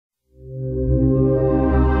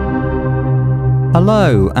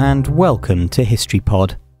Hello and welcome to History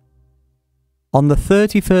Pod. On the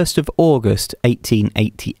 31st of August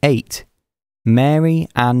 1888, Mary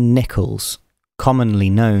Ann Nichols, commonly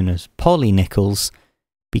known as Polly Nichols,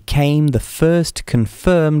 became the first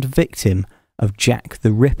confirmed victim of Jack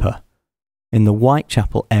the Ripper in the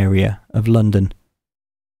Whitechapel area of London.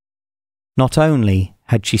 Not only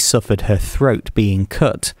had she suffered her throat being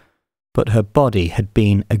cut, but her body had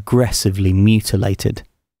been aggressively mutilated.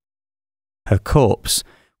 Her corpse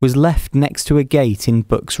was left next to a gate in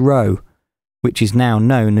Bucks Row, which is now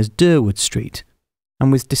known as Durward Street,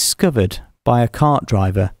 and was discovered by a cart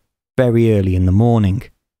driver very early in the morning.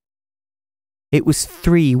 It was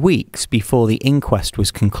 3 weeks before the inquest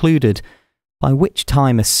was concluded, by which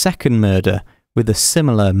time a second murder with a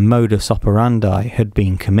similar modus operandi had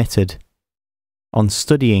been committed. On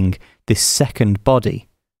studying this second body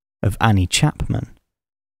of Annie Chapman,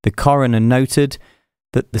 the coroner noted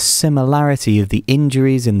that the similarity of the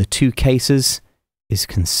injuries in the two cases is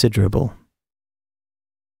considerable.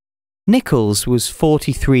 Nichols was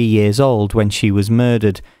 43 years old when she was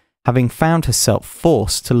murdered, having found herself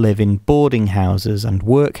forced to live in boarding houses and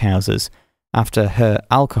workhouses after her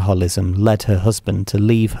alcoholism led her husband to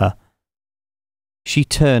leave her. She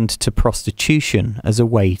turned to prostitution as a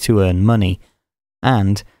way to earn money,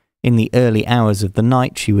 and, in the early hours of the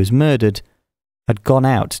night she was murdered, had gone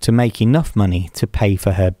out to make enough money to pay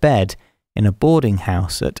for her bed in a boarding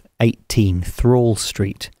house at 18 Thrawl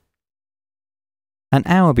Street. An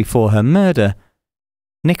hour before her murder,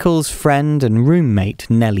 Nichols' friend and roommate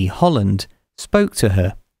Nellie Holland spoke to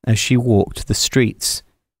her as she walked the streets.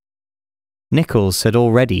 Nichols had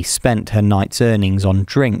already spent her night's earnings on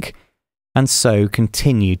drink, and so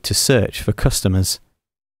continued to search for customers.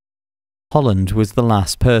 Holland was the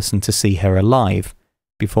last person to see her alive,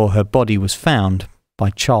 before her body was found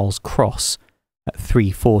by Charles Cross at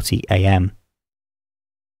 3:40 a.m.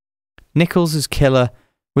 Nichols' killer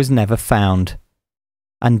was never found,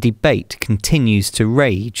 and debate continues to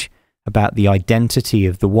rage about the identity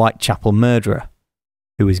of the Whitechapel murderer,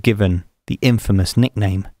 who was given the infamous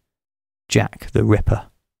nickname Jack the Ripper.